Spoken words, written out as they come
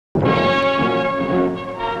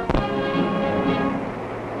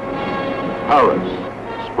Paris,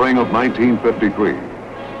 spring of 1953,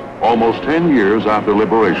 almost 10 years after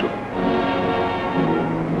liberation.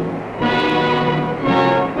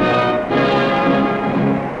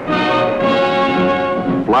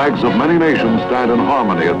 Flags of many nations stand in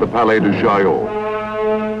harmony at the Palais de Chaillot.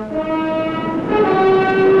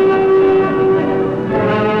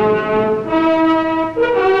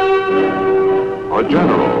 A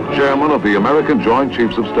general, chairman of the American Joint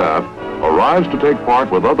Chiefs of Staff, arrives to take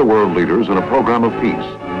part with other world leaders in a program of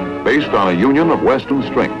peace based on a union of Western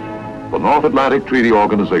strength, the North Atlantic Treaty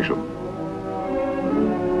Organization.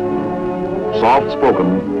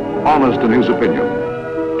 Soft-spoken, honest in his opinion.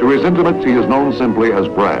 To his intimates, he is known simply as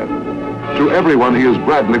Brad. To everyone, he is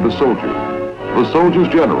Bradley the soldier, the soldier's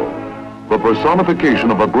general, the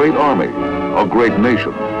personification of a great army, a great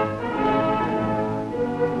nation.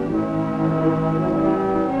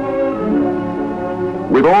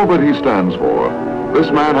 With all that he stands for,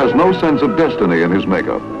 this man has no sense of destiny in his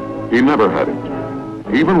makeup. He never had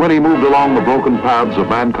it. Even when he moved along the broken paths of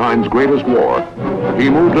mankind's greatest war, he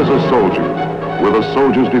moved as a soldier, with a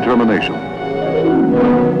soldier's determination.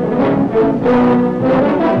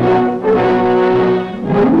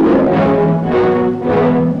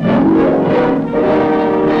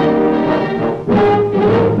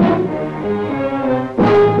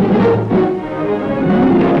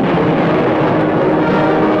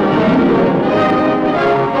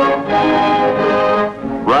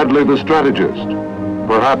 Bradley the strategist,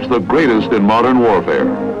 perhaps the greatest in modern warfare.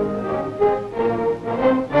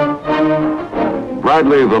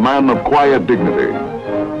 Bradley the man of quiet dignity,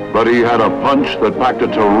 but he had a punch that packed a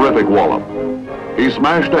terrific wallop. He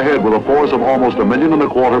smashed ahead with a force of almost 1.25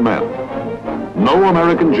 million men. No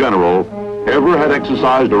American general ever had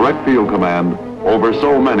exercised direct field command over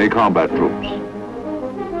so many combat troops.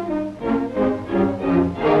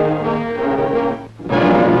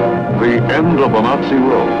 The end of the Nazi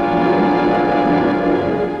road.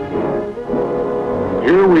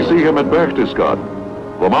 Here we see him at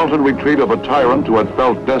Berchtesgaden, the mountain retreat of a tyrant who had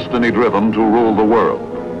felt destiny driven to rule the world.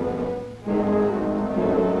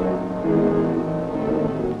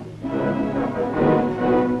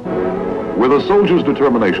 With a soldier's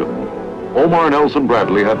determination, Omar Nelson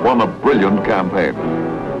Bradley had won a brilliant campaign.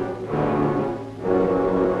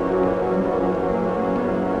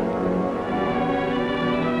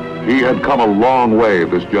 He had come a long way,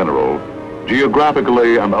 this general,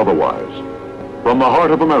 geographically and otherwise, from the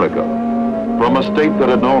heart of America, from a state that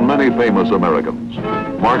had known many famous Americans: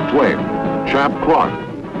 Mark Twain, Champ Clark,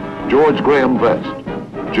 George Graham Vest,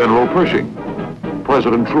 General Pershing,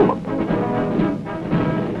 President Truman.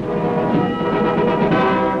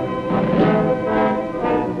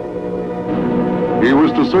 He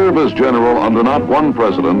was to serve as general under not one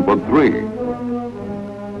president, but 3.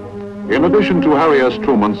 In addition to Harry S.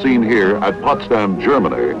 Truman, seen here at Potsdam,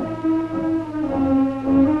 Germany,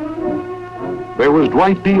 there was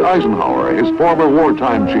Dwight D. Eisenhower, his former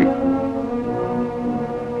wartime chief,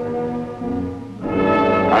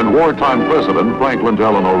 and wartime President Franklin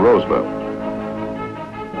Delano Roosevelt.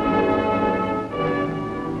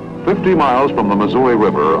 50 miles from the Missouri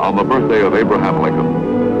River on the birthday of Abraham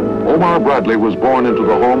Lincoln, Omar Bradley was born into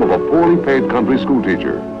the home of a poorly paid country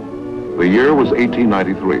schoolteacher. The year was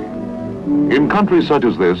 1893. In country such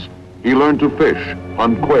as this, he learned to fish,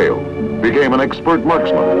 hunt quail, became an expert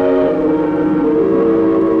marksman.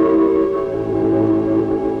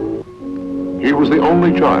 He was the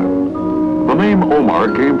only child. The name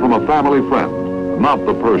Omar came from a family friend, not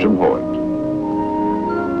the Persian poet.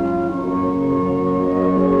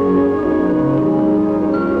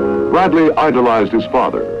 Bradley idolized his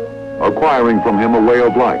father, acquiring from him a way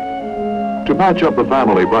of life. To patch up the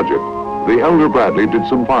family budget, the elder Bradley did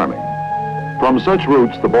some farming. From such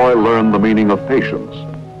roots, the boy learned the meaning of patience,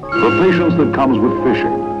 the patience that comes with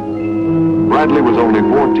fishing. Bradley was only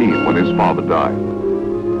 14 when his father died.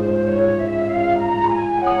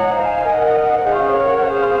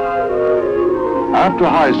 After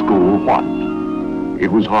high school, what?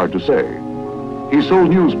 It was hard to say. He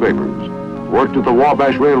sold newspapers, worked at the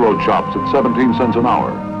Wabash Railroad shops at 17 cents an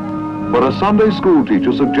hour. But a Sunday school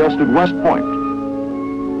teacher suggested West Point.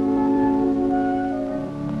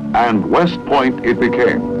 And West Point it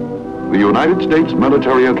became, the United States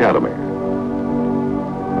Military Academy.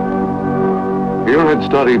 Here had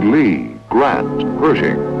studied Lee, Grant,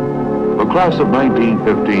 Pershing. The class of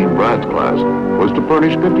 1915, Brad's class, was to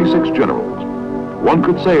furnish 56 generals. One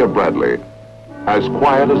could say of Bradley, as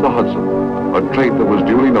quiet as the Hudson, a trait that was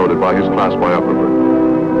duly noted by his class biographer.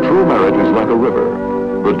 True merit is like a river.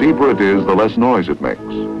 The deeper it is, the less noise it makes.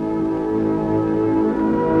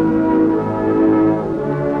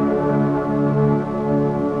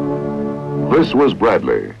 This was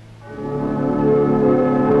Bradley.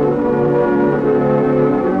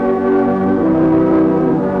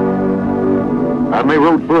 And they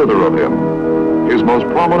wrote further of him. His most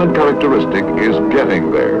prominent characteristic is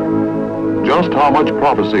getting there. Just how much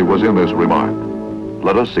prophecy was in this remark?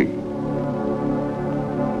 Let us see.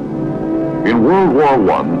 In World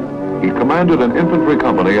War I, he commanded an infantry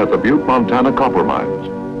company at the Butte, Montana copper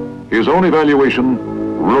mines. His own evaluation,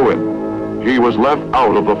 ruin. He was left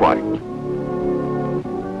out of the fight.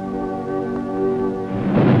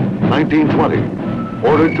 1920,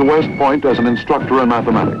 ordered to West Point as an instructor in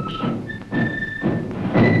mathematics.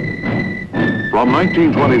 From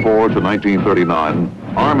 1924 to 1939,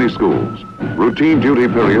 Army schools, routine duty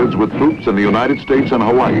periods with troops in the United States and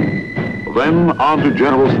Hawaii, then on to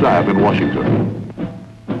General Staff in Washington.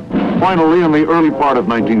 Finally, in the early part of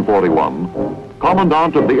 1941,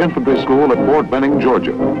 Commandant of the Infantry School at Fort Benning,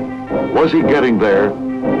 Georgia. Was he getting there?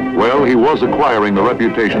 Well, he was acquiring the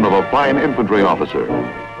reputation of a fine infantry officer.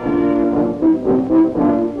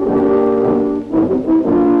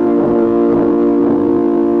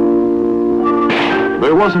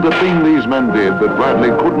 There wasn't a thing these men did that Bradley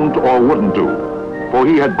couldn't or wouldn't do, for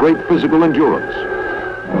he had great physical endurance.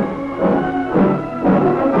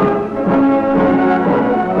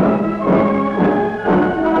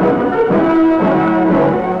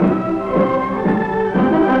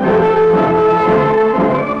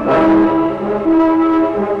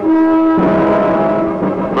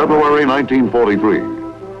 February 1943.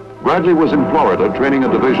 Bradley was in Florida training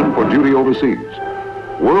a division for duty overseas.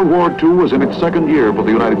 World War II was in its second year for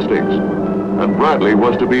the United States, and Bradley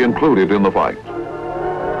was to be included in the fight.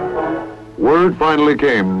 Word finally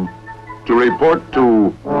came to report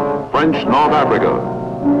to French North Africa.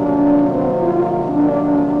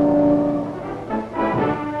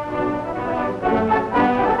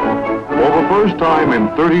 For the first time in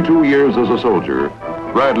 32 years as a soldier,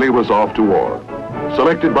 Bradley was off to war.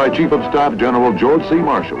 Selected by Chief of Staff General George C.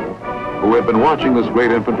 Marshall, who had been watching this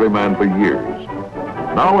great infantryman for years.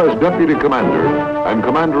 Now as Deputy Commander and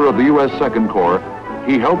Commander of the U.S. Second Corps,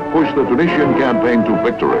 he helped push the Tunisian campaign to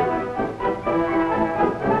victory.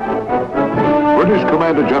 British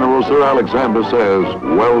Commander General Sir Alexander says,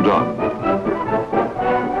 well done.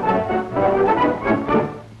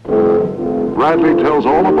 Bradley tells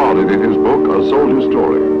all about it in his book, A Soldier's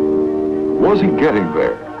Story. Was he getting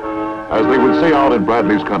there? As they would say out in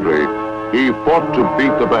Bradley's country, he fought to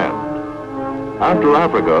beat the band. After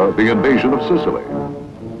Africa, the invasion of Sicily.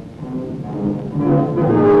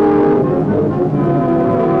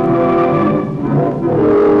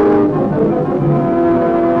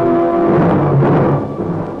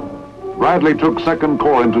 Bradley took Second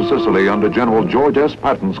Corps into Sicily under General George S.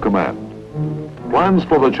 Patton's command. Plans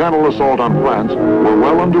for the Channel assault on France were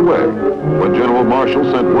well underway when General Marshall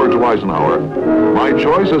sent word to Eisenhower, "My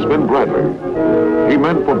choice has been Bradley." He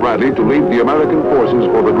meant for Bradley to lead the American forces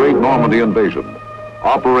for the great Normandy invasion,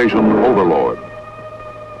 Operation Overlord.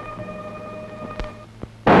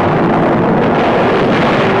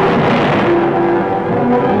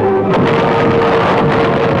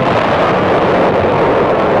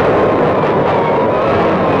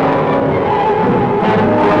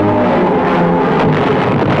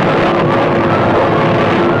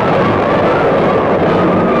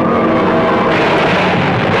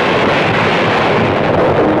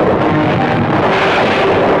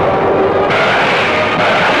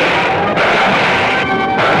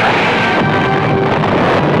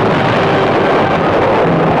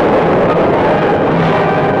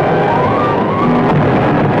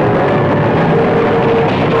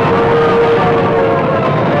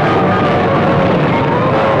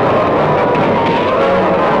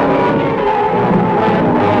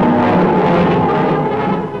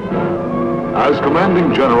 As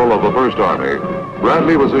commanding general of the First Army,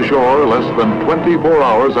 Bradley was ashore less than 24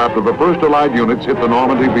 hours after the first Allied units hit the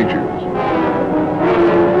Normandy beaches.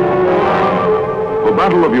 The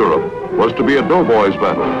Battle of Europe was to be a doughboys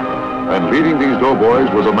battle, and leading these doughboys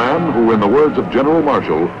was a man who, in the words of General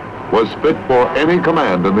Marshall, was fit for any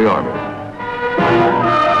command in the Army.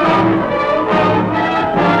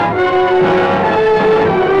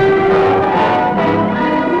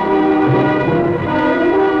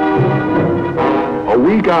 A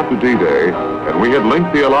week after D-Day, and we had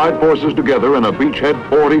linked the Allied forces together in a beachhead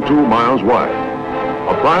 42 miles wide.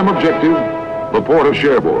 A prime objective, the port of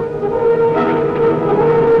Cherbourg.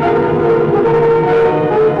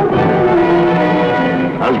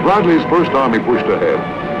 As Bradley's First Army pushed ahead,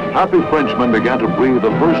 happy Frenchmen began to breathe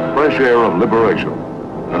the first fresh air of liberation,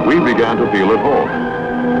 and we began to feel at home.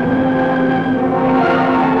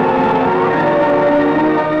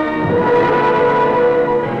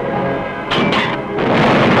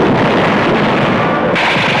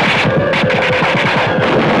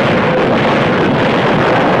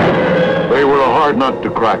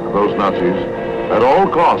 those Nazis. At all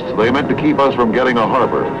costs, they meant to keep us from getting a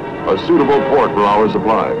harbor, a suitable port for our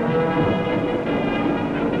supplies.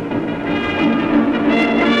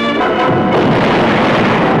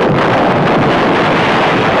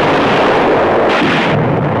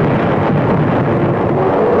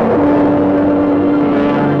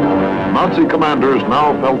 Nazi commanders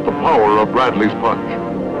now felt the power of Bradley's punch.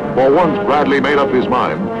 For once Bradley made up his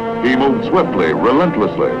mind, he moved swiftly,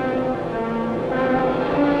 relentlessly.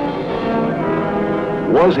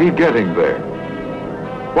 Was he getting there?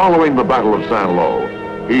 Following the Battle of Saint-Lô,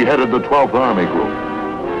 he headed the 12th Army Group.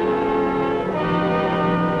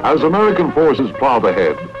 As American forces plowed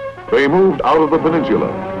ahead, they moved out of the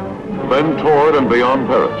peninsula, then toward and beyond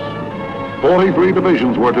Paris. 43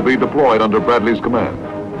 divisions were to be deployed under Bradley's command.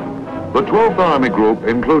 The 12th Army Group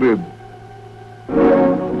included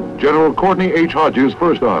General Courtney H. Hodges'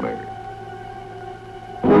 1st Army,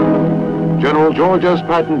 General George S.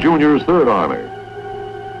 Patton Jr.'s 3rd Army,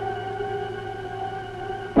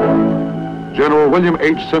 General William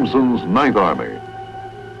H. Simpson's 9th Army,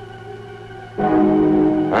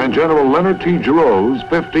 and General Leonard T. Giroux'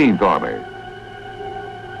 15th Army.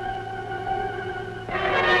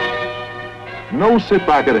 No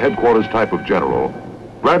sit-back-at-headquarters type of general,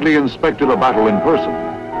 Bradley inspected a battle in person,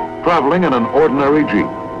 traveling in an ordinary Jeep.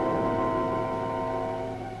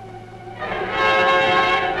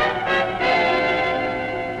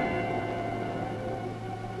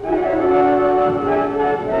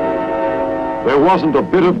 There wasn't a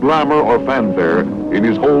bit of glamour or fanfare in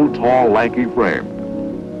his whole tall, lanky frame.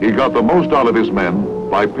 He got the most out of his men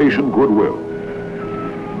by patient goodwill.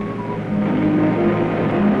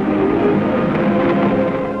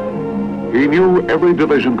 He knew every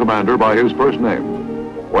division commander by his first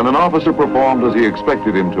name. When an officer performed as he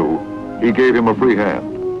expected him to, he gave him a free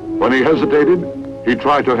hand. When he hesitated, he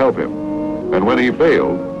tried to help him. And when he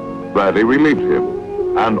failed, Bradley relieved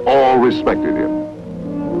him, and all respected him.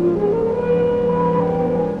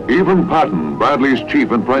 Even Patton, Bradley's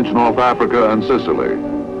chief in French North Africa and Sicily.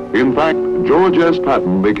 In fact, George S.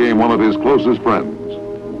 Patton became one of his closest friends.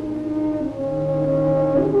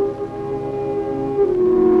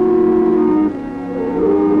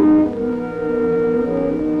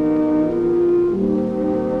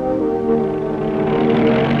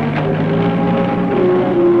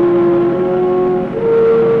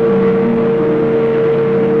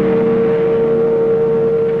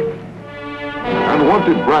 What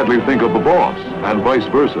did Bradley think of the boss, and vice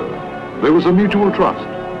versa? There was a mutual trust.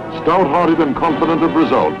 Stout-hearted and confident of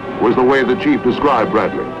result was the way the chief described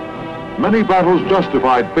Bradley. Many battles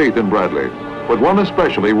justified faith in Bradley, but one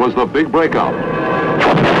especially was the big breakout.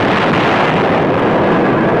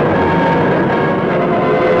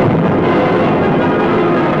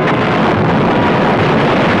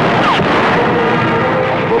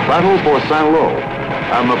 The battle for Saint-Lô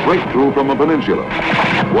and the breakthrough from the peninsula.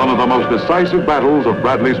 One of the most decisive battles of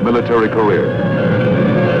Bradley's military career.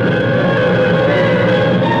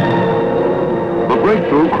 The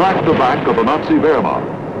breakthrough cracked the back of the Nazi Wehrmacht.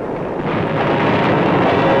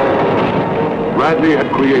 Bradley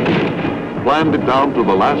had created it, planned it down to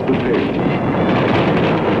the last detail.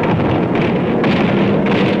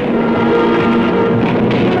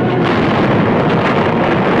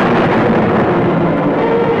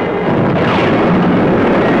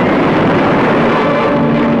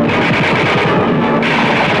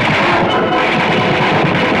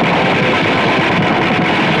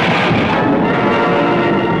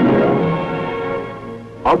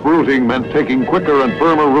 Uprooting meant taking quicker and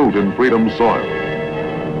firmer root in freedom's soil.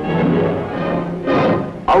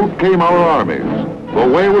 Out came our armies. The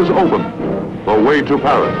way was open. The way to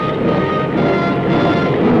Paris.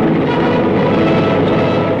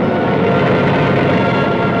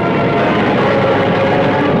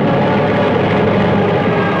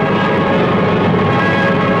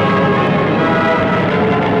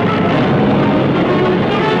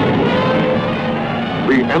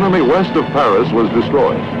 The enemy west of Paris was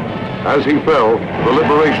destroyed. As he fell, the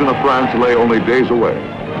liberation of France lay only days away.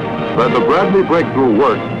 That the Bradley breakthrough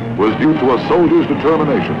worked was due to a soldier's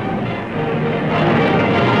determination.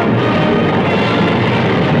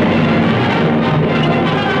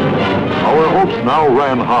 Our hopes now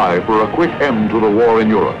ran high for a quick end to the war in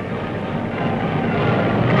Europe.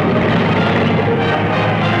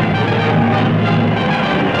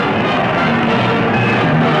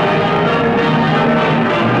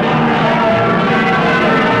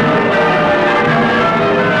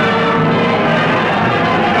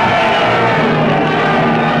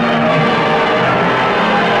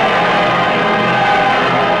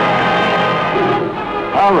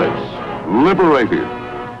 Paris, liberated.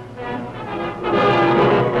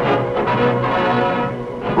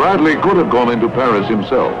 Bradley could have gone into Paris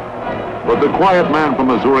himself, but the quiet man from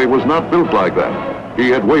Missouri was not built like that. He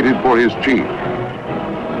had waited for his chief.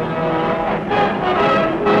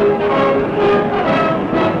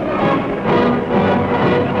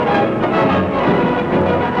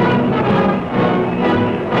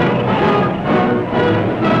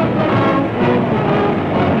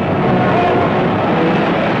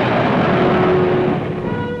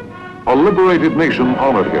 A liberated nation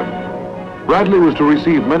honored him. Bradley was to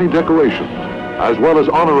receive many decorations, as well as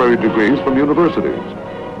honorary degrees from universities.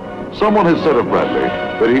 Someone has said of Bradley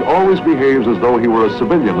that he always behaves as though he were a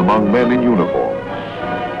civilian among men in uniform.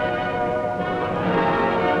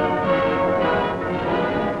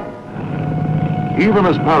 Even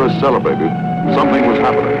as Paris celebrated, something was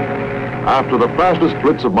happening. After the fastest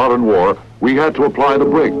blitz of modern war, we had to apply the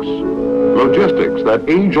brakes. Logistics, that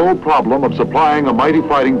age-old problem of supplying a mighty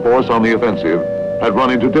fighting force on the offensive, had run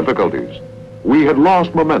into difficulties. We had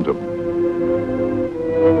lost momentum.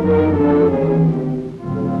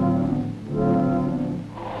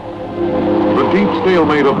 The deep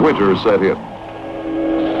stalemate of winter set in.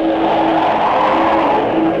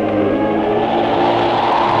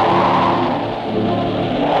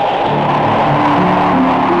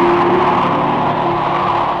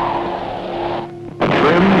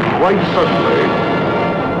 Quite suddenly,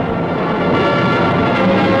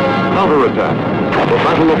 counterattack, the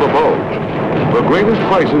Battle of the Bulge, the greatest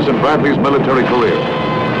crisis in Bradley's military career.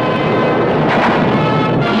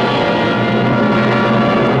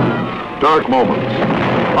 Dark moments,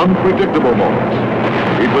 unpredictable moments.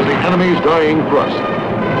 It was the enemy's dying thrust.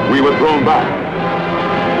 We were thrown back.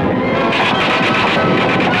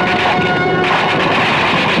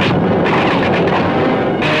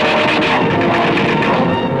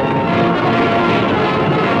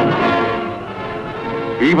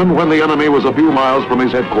 Even when the enemy was a few miles from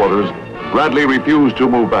his headquarters, Bradley refused to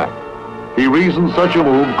move back. He reasoned such a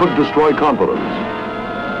move could destroy confidence.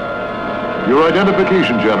 Your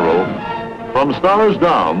identification, General. From stars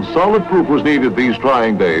down, solid proof was needed these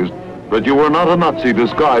trying days that you were not a Nazi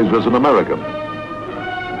disguised as an American.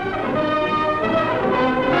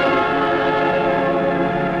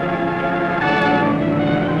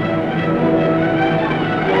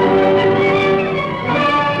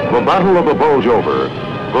 The Battle of the Bulge over,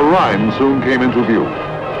 the Rhine soon came into view.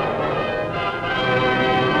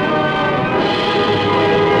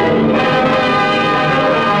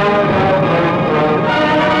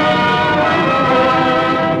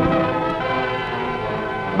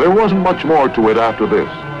 There wasn't much more to it after this.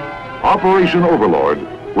 Operation Overlord,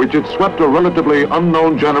 which had swept a relatively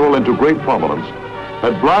unknown general into great prominence,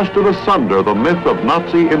 had blasted asunder the myth of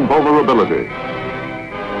Nazi invulnerability.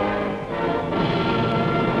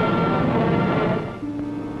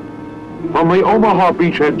 From the Omaha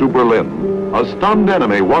beachhead to Berlin, a stunned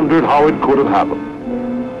enemy wondered how it could have happened.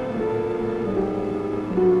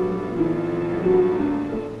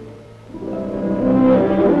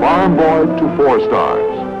 Farm boy to 4 stars.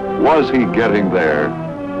 Was he getting there?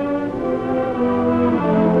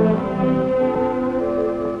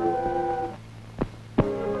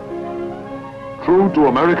 True to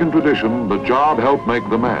American tradition, the job helped make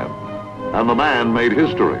the man, and the man made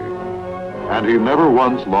history. And he never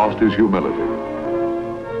once lost his humility.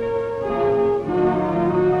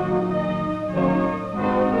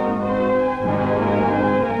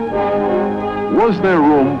 Was there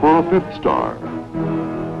room for a 5th star?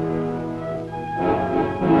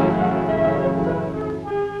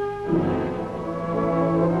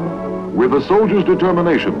 With a soldier's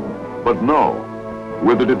determination, but no,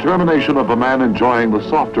 with the determination of a man enjoying the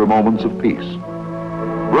softer moments of peace.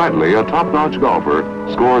 Bradley, a top-notch golfer,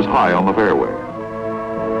 scores high on the fairway.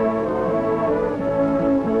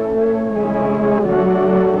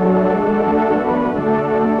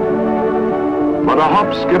 But a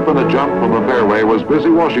hop, skip, and a jump from the fairway was busy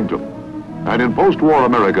Washington. And in post-war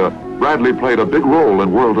America, Bradley played a big role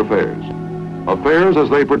in world affairs. Affairs as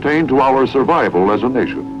they pertain to our survival as a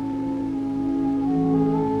nation.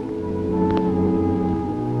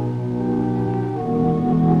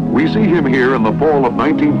 We see him here in the fall of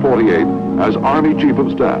 1948 as Army Chief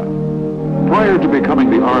of Staff. Prior to becoming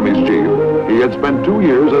the Army's chief, he had spent 2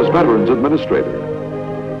 years as Veterans Administrator.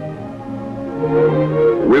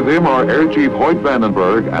 With him are Air Chief Hoyt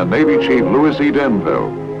Vandenberg and Navy Chief Louis E.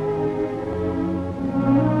 Denfeld.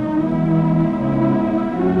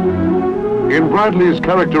 In Bradley's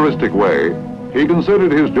characteristic way, he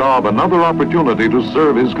considered his job another opportunity to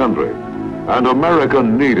serve his country, and America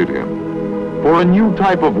needed him. For a new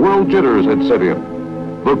type of world jitters had set in,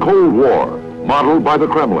 the Cold War, modeled by the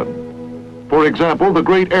Kremlin. For example, the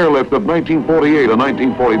great airlift of 1948 and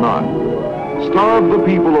 1949. Starve the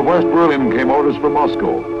people of West Berlin, came orders from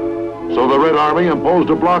Moscow. So the Red Army imposed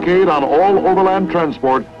a blockade on all overland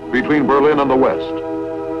transport between Berlin and the West.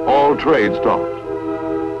 All trade stopped.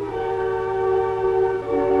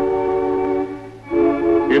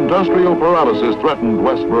 Industrial paralysis threatened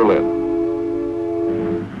West Berlin.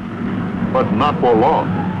 But not for long.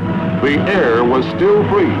 The air was still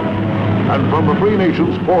free, and from the free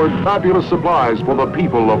nations poured fabulous supplies for the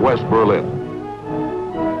people of West Berlin.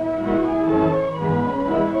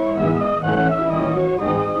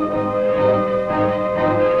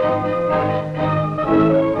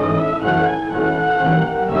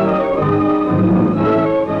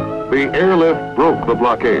 The airlift broke the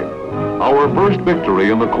blockade, our first victory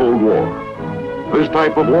in the Cold War. This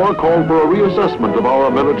type of war called for a reassessment of our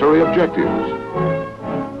military objectives.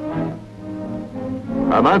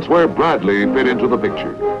 And that's where Bradley fit into the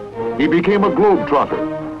picture. He became a globetrotter,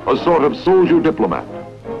 a sort of soldier diplomat.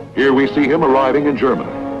 Here we see him arriving in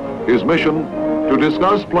Germany. His mission, to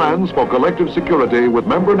discuss plans for collective security with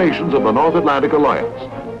member nations of the North Atlantic Alliance.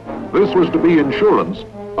 This was to be insurance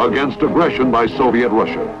against aggression by Soviet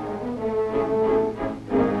Russia.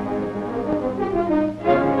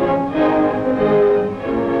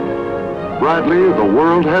 Bradley, the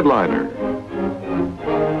world headliner.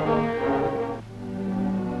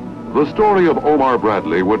 The story of Omar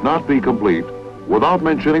Bradley would not be complete without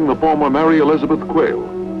mentioning the former Mary Elizabeth Quayle,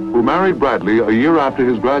 who married Bradley a year after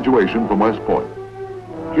his graduation from West Point.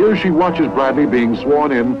 Here she watches Bradley being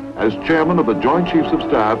sworn in as chairman of the Joint Chiefs of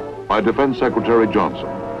Staff by Defense Secretary Johnson.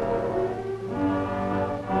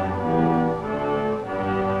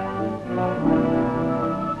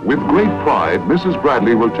 With great pride, Mrs.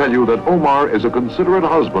 Bradley will tell you that Omar is a considerate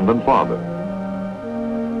husband and father.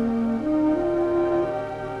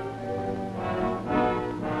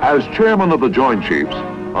 As chairman of the Joint Chiefs,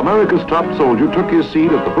 America's top soldier took his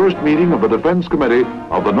seat at the first meeting of the Defense Committee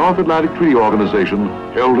of the North Atlantic Treaty Organization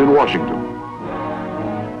held in Washington.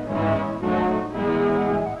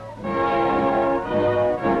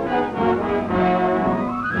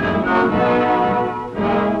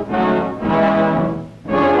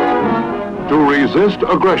 To resist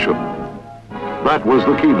aggression, that was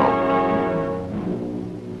the keynote.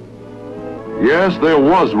 Yes, there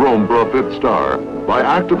was room for a fifth star by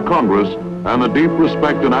act of Congress and the deep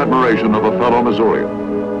respect and admiration of a fellow Missourian.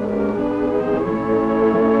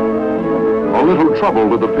 A little trouble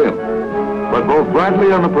with the pin, but both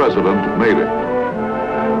Bradley and the President made it.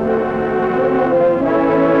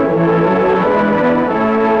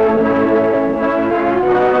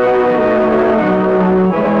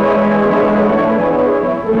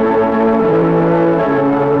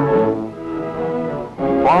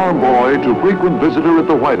 Farm boy to frequent visitor at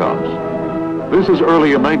the White House. This is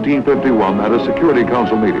early in 1951 at a Security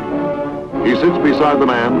Council meeting. He sits beside the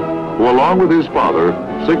man who, along with his father,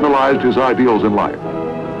 signalized his ideals in life,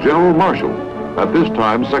 General Marshall, at this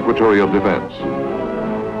time Secretary of Defense.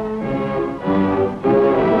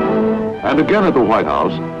 And again at the White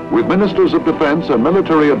House, with ministers of defense and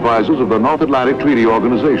military advisors of the North Atlantic Treaty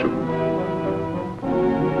Organization.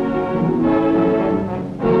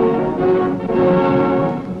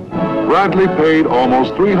 Bradley paid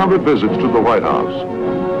almost 300 visits to the White House,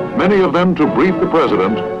 many of them to brief the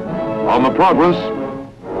President on the progress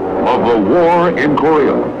of the war in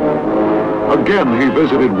Korea. Again, he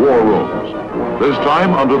visited war rooms, this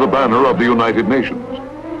time under the banner of the United Nations.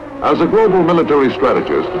 As a global military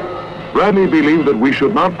strategist, Bradley believed that we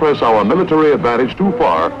should not press our military advantage too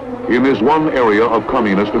far in this one area of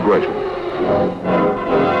communist aggression.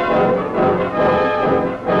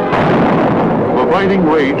 The fighting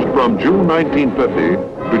raged from June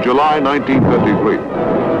 1950 to July 1953.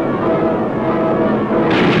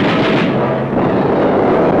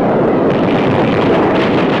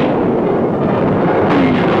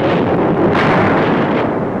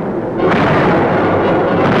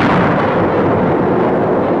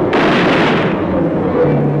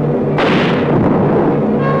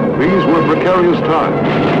 These were precarious times.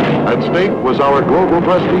 At stake was our global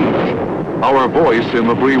prestige, our voice in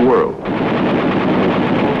the free world.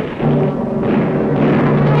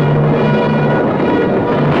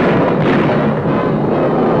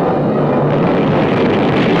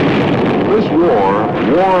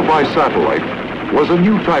 War by satellite was a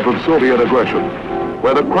new type of Soviet aggression,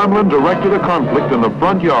 where the Kremlin directed a conflict in the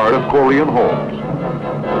front yard of Korean homes.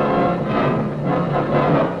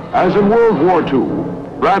 As in World War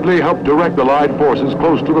II, Bradley helped direct Allied forces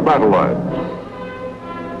close to the battle lines.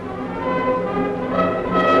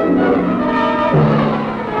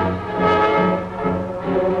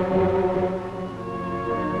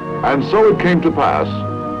 And so it came to pass,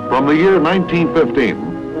 from the year 1915,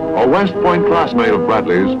 A West Point classmate of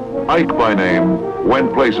Bradley's, Ike by name,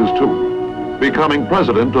 went places too, becoming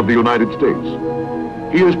President of the United States.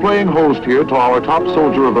 He is playing host here to our top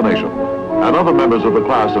soldier of the nation and other members of the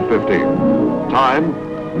class of 15. Time,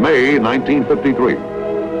 May 1953,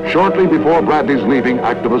 shortly before Bradley's leaving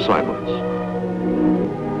active assignments.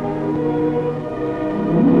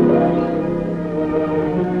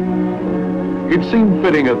 It seemed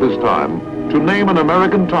fitting at this time to name an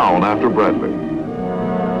American town after Bradley.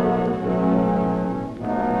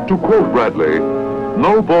 To quote Bradley,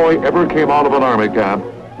 "No boy ever came out of an army camp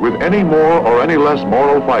with any more or any less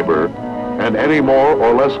moral fiber and any more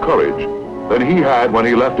or less courage than he had when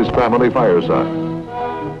he left his family fireside."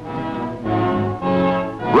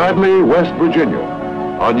 Bradley, West Virginia,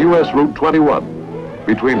 on U.S. Route 21,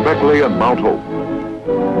 between Beckley and Mount Hope.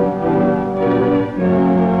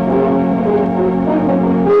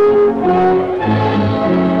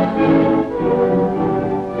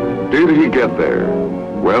 Did he get there?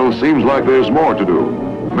 Well, seems like there's more to do.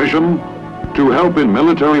 Mission, to help in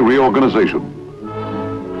military reorganization.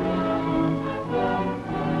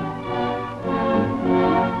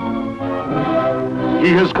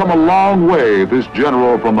 He has come a long way, this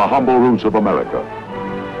general from the humble roots of America,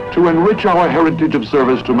 to enrich our heritage of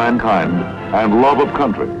service to mankind and love of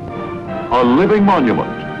country. A living monument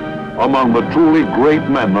among the truly great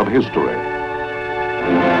men of history.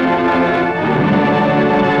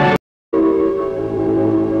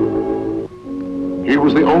 He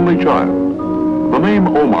was the only child. The name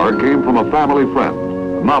Omar came from a family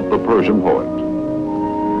friend, not the Persian poet.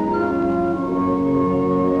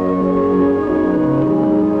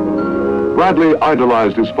 Bradley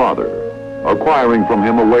idolized his father, acquiring from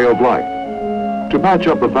him a way of life. To patch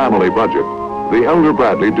up the family budget, the elder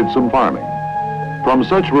Bradley did some farming. From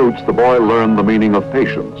such roots, the boy learned the meaning of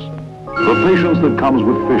patience, the patience that comes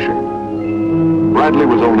with fishing. Bradley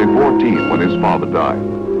was only 14 when his father died.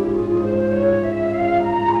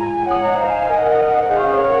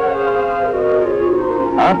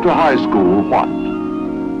 After high school, what?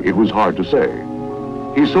 It was hard to say.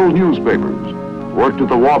 He sold newspapers, worked at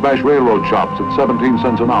the Wabash Railroad shops at 17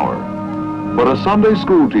 cents an hour. But a Sunday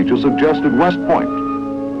school teacher suggested West Point.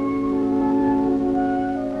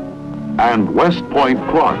 And West Point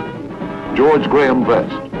Clark, George Graham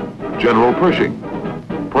Vest, General Pershing,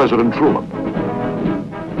 President Truman.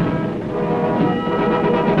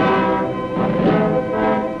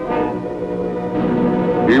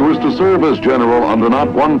 He was to serve as general under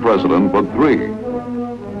not one president, but three.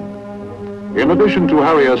 In addition to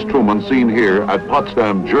Harry S. Truman, seen here at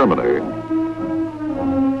Potsdam, Germany,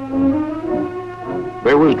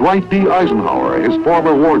 there was Dwight D. Eisenhower, his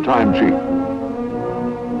former wartime chief,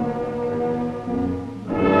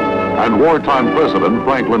 and wartime President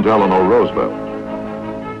Franklin Delano Roosevelt.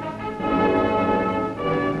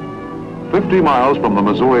 50 miles from the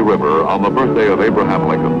Missouri River on the birthday of Abraham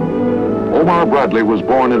Lincoln, Omar Bradley was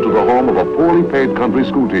born into the home of a poorly paid country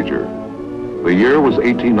school teacher. The year was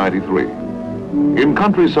 1893. In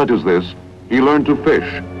country such as this, he learned to fish,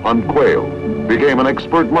 hunt quail, became an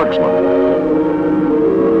expert marksman.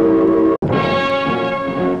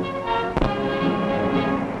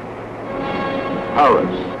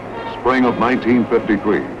 Paris, spring of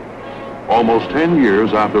 1953, almost 10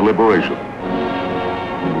 years after liberation.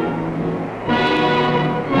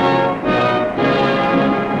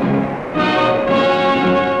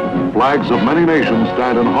 Flags of many nations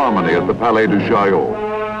stand in harmony at the Palais de Chaillot.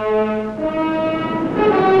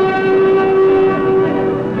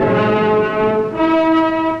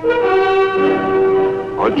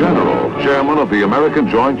 A general, chairman of the American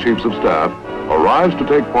Joint Chiefs of Staff, arrives to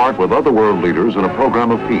take part with other world leaders in a program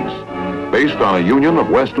of peace based on a union of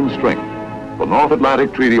Western strength, the North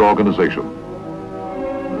Atlantic Treaty Organization.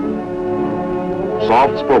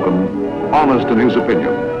 Soft-spoken, honest in his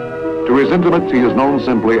opinion. To his intimates, he is known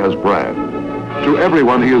simply as Brad. To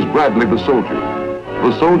everyone, he is Bradley the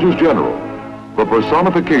soldier's general, the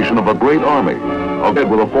personification of a great army,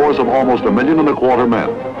 with a force of almost 1.25 million men.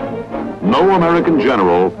 No American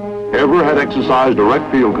general ever had exercised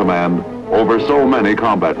direct field command over so many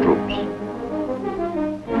combat troops.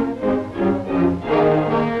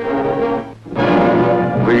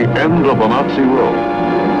 The end of the Nazi road.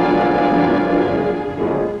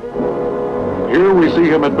 Here we see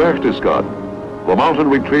him at Berchtesgaden, the mountain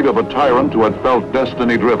retreat of a tyrant who had felt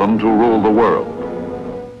destiny driven to rule the world.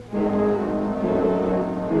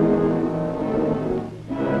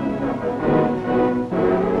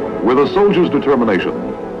 With a soldier's determination,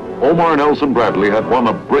 Omar Nelson Bradley had won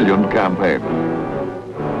a brilliant campaign.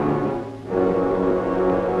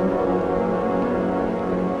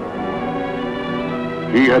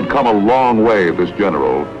 He had come a long way, this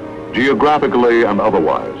general, geographically and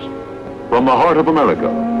otherwise. From the heart of America,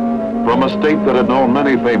 from a state that had known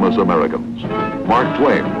many famous Americans, Mark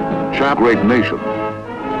Twain, champ great nation.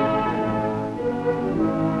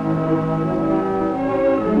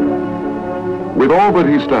 With all that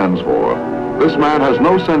he stands for, this man has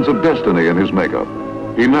no sense of destiny in his makeup.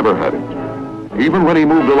 He never had it. Even when he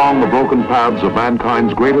moved along the broken paths of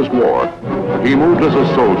mankind's greatest war, he moved as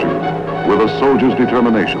a soldier, with a soldier's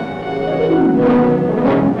determination.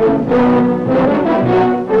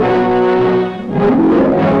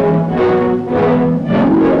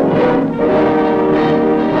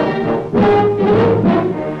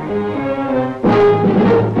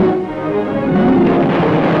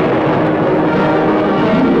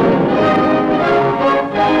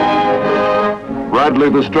 Bradley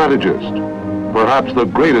the strategist, perhaps the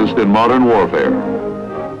greatest in modern warfare.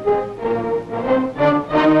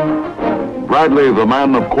 Bradley the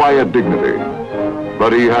man of quiet dignity,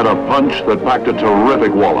 but he had a punch that packed a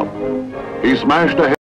terrific wallop. He smashed ahead.